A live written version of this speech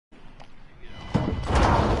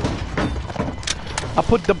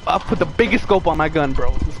I put the biggest scope on my gun,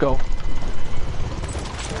 bro. Let's go.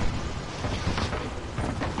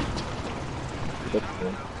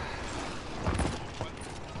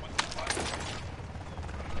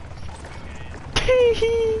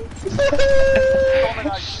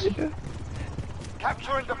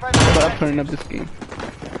 But I'm turning up this game.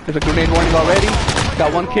 There's a grenade warning already.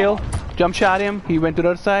 Got one kill. Jump shot him. He went to the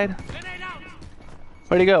other side.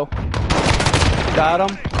 Where'd he go? Got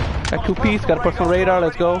him. Got 2 piece. Got a personal radar.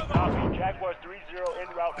 Let's go. Jaguar 3-0 en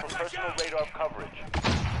route for personal radar coverage.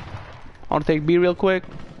 I want to take B real quick.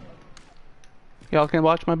 Y'all can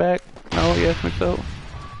watch my back. Oh yes, mix so.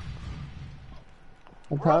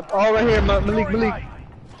 On top. Oh, right here, Malik. Yeah,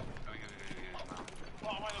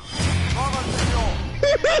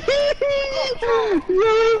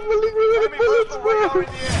 Malik, we're gonna bullets, bro.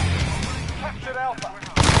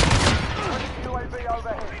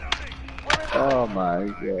 Oh my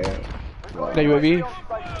god. Got UAV.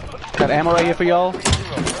 Got ammo right here for y'all.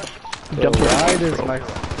 Jump ride is my...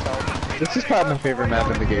 This is probably my favorite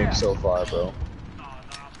map in the game so far, bro.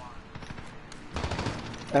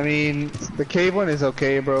 I mean, the cave one is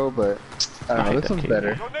okay, bro, but I don't know, this one's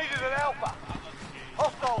better.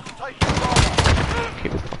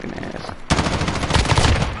 Cave is fucking ass.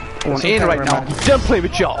 Going in right now. Done playing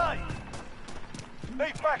with y'all.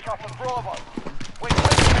 Need backup at Bravo. We're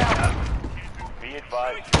taking out. Be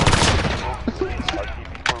advised.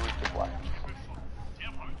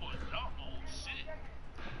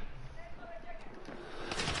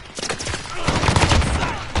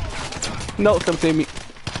 No, come save me.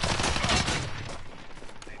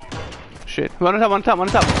 Shit. One on top.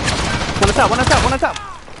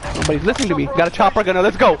 Nobody's listening to me. Got a chopper gunner.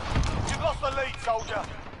 Let's go. You've lost the lead, soldier.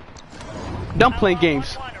 Done playing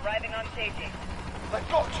games. They've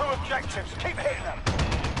got 2 objectives. Keep hitting them.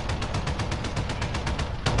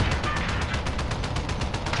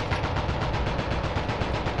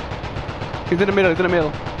 He's in the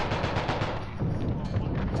middle.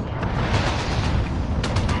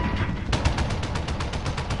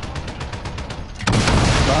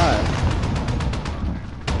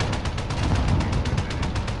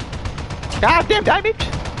 God damn, die, bitch!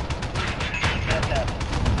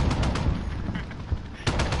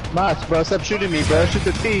 Mas, bro, stop shooting me, bro. Shoot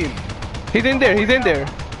the team. He's in there.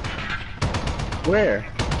 Where?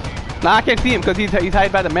 Nah, I can't see him because he's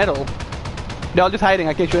hiding by the metal. They're all just hiding.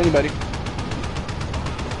 I can't shoot anybody. He's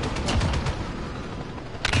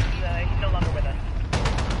no longer with us.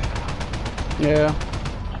 Yeah.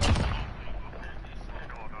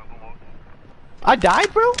 I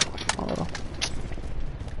died, bro? Oh.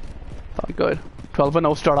 Thought good.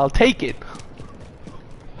 12-0 start. I'll take it.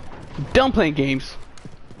 Done playing games.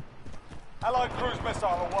 Allied cruise missile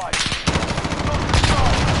away.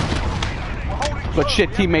 But shit,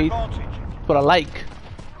 teammate. That's what I like.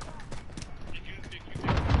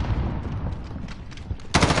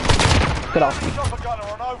 Get off me.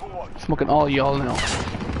 Smoking all y'all now.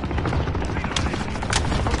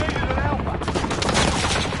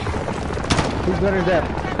 Who's better than that?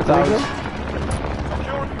 That's ours.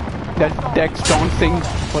 That Dex Johnson,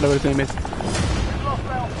 whatever his name is.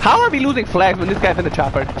 How are we losing flags when this guy's in the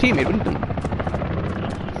chopper? Teammate, what are you doing?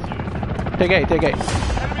 Take A.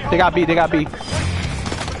 They got B. We're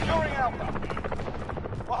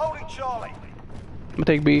holding Charlie. I'm gonna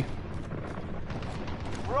take B.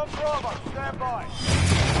 We're on Bravo. Stand by.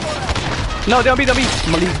 No, don't be. Malik,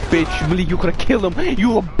 bitch. Malik, you could've killed him.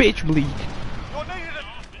 You a bitch, Malik. You're needed at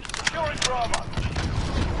securing Bravo.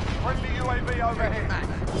 Friendly UAV overhead.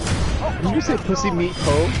 Did you say pussy meat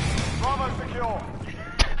hoe? Bravo secure.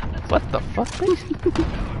 What the fuck, bitch?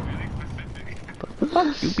 What the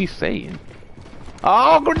fuck you be saying?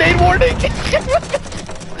 Oh, grenade warning!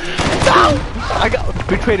 No!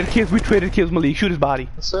 We traded kills, Malik. Shoot his body.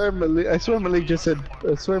 I swear Malik just said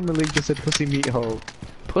pussy meat hoe.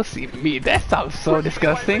 Pussy meat, that sounds so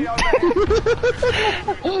disgusting.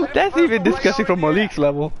 That's even disgusting from Malik's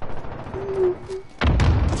level.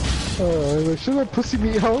 Should I pussy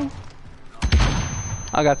meat hoe?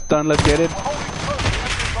 I got stunned, let's get it.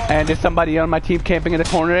 And there's somebody on my team camping in the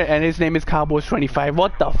corner, and his name is Cowboys25.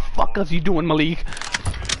 What the fuck is you doing, Malik?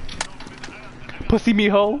 Pussy me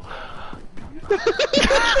hoe?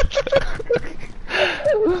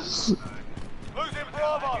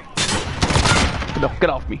 Get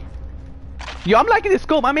off me. Yo, I'm liking this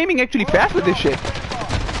scope. I'm aiming actually fast with this shit.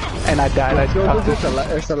 And I died.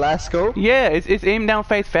 It's the last scope? Yeah, it's aimed down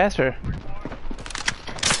face faster.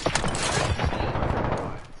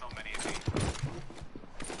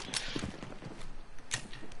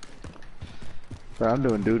 Bro, I'm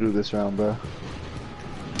doing doo-doo this round, bro.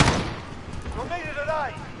 You're needed at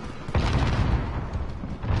A.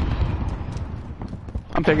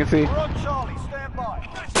 I'm taking C. We're on Charlie, stand by.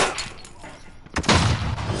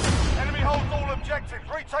 Enemy holds all objectives.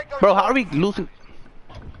 Retake those. Bro, how are we losing?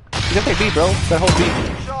 You gotta take B, bro. That whole B.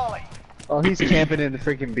 Charlie. Oh, he's camping in the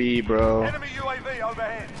freaking B, bro. Enemy UAV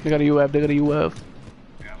overhead. They got a UAV, they got a UAV.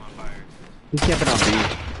 He's camping on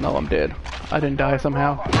B. No, I'm dead. I didn't die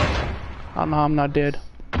somehow. Oh no, I'm not dead.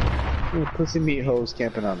 Ooh, pussy meat hoes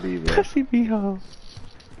camping on B, bro. Pussy me ho.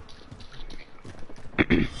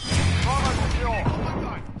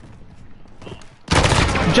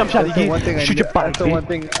 Jump shot, That's the one thing shoot your that's the body. one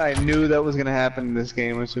thing I knew that was gonna happen in this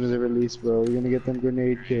game as soon as it released, bro. You're gonna get them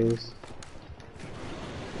grenade kills.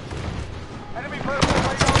 Enemy personal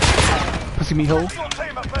radar. Pussy me ho. Your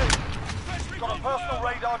team at B. Got a personal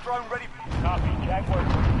radar drone ready. Copy. Jaguar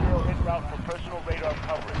 3-0 en route for personal radar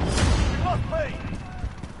coverage. We lost B.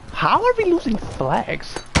 How are we losing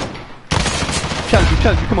flags? Challenge you,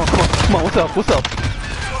 come on, what's up? Got a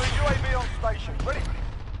UAV on station. Ready.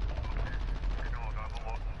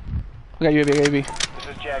 I got UAV. This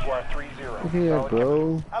is Jaguar 3-0. Yeah,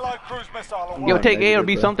 bro. Allied cruise missile away. Yo, take A or negative,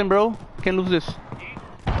 B bro. something, bro. Can't lose this.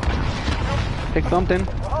 Take something.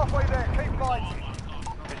 We're halfway there. Keep fighting.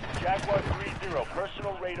 This is Jaguar 3-0.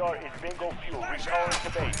 Personal radar is bingo fuel. Recalling to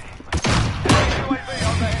base. UAV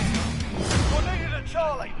overhead. You're needed at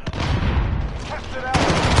Charlie. Captured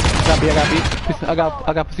out.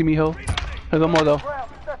 I got pussy me ho. There's one more though.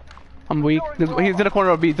 I'm weak. He's in the corner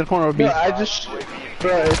of B. Bro, I just,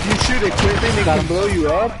 bro, if you shoot equipment, it can blow you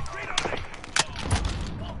up.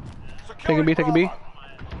 Taking B.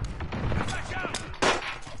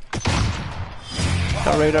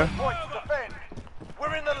 Got radar. Point to defend.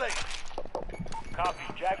 We're in the lead. Copy.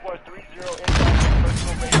 Jaguar 3-0 en route for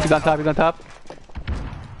personal radar. He's on top.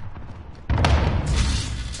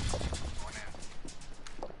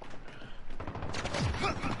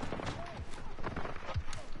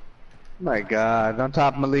 My God, on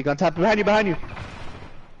top, Malik, on top, behind you.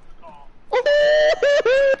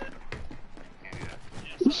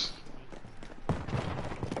 This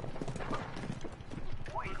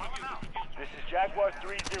is Jaguar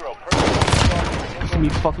 3-0. Personal radar. Me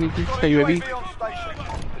fucking Got a UAV. UAV on station.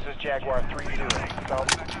 This is Jaguar 3-0. South.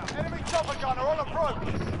 Enemy chopper gunner on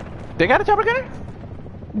approach. They got a chopper gunner?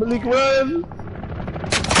 Malik, run!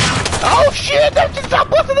 Oh shit! That just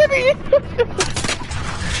stopped busting at me!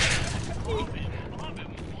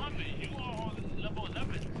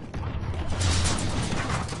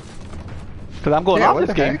 Cause I'm going Yeah, off what this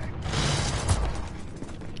the game. heck?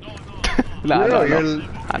 Nah, Bro,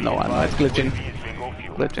 I know, it's glitching. UAV is bingo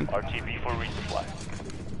fuel. Glitching. RTB for resupply.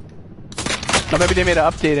 No, maybe they made an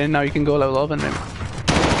update and now you can go level 11 maybe.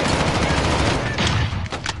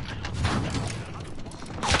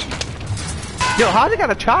 Yo, how they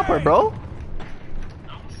got a chopper, bro?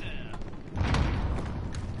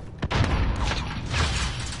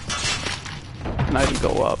 Not even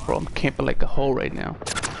go up, bro. I'm camping like a hole right now.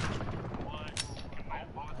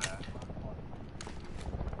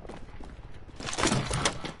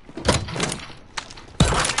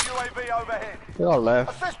 UAV overhead. They all left.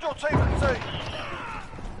 Assist your team at C.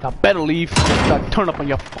 I better leave. I turn up on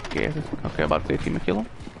your fuck asses. Okay, about to say team and kill him.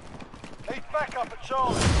 Need backup at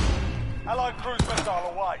Charlie. Allied cruise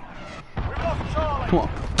missile away. We've lost Charlie. Come on.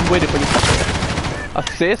 I'm waiting for you.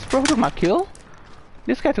 Assist, bro? Took my kill?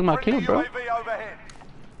 This guy took my kill, Friendly bro. UAV overhead.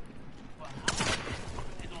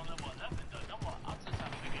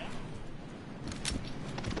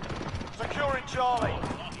 Securing Charlie.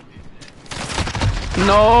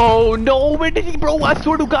 No, where did he, bro? I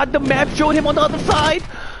swear to God, the map showed him on the other side.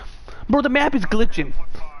 Bro, the map is glitching.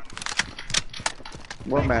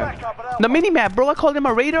 What man? Backup at Alpha. The mini map, bro. I called him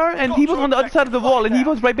a radar, and he was on the other side of the wall, and he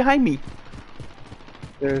was right behind me.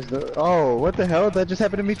 There's the, oh, what the hell? That just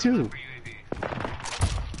happened to me too.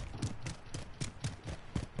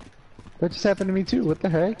 That just happened to me too, what the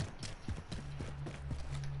heck?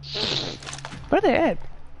 Where are they at?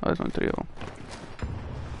 Oh, there's only 3 of them.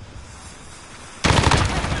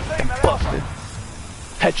 Busted.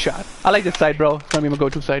 Headshot. I like this side, bro. It's gonna be my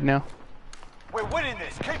go-to side now. We're winning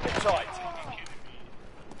this. Keep it tight.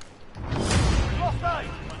 We've lost A.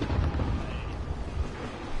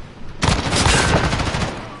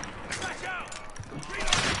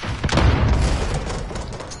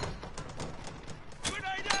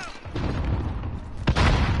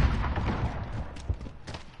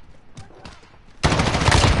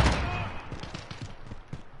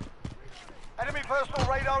 Enemy personal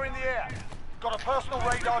radar in the air. Got a personal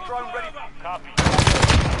radar drone ready. Copy.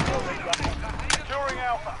 Securing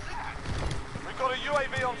Alpha. We've got a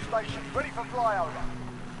UAV on station, ready for flyover.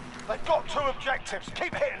 They've got 2 objectives.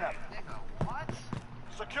 Keep hitting them.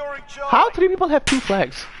 Securing Charlie. How 3 people have 2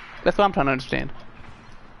 flags? That's what I'm trying to understand.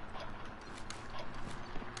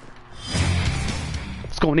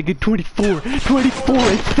 go, nigga. 24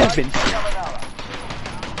 and 7.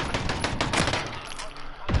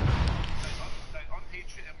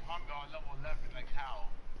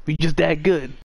 We just that good.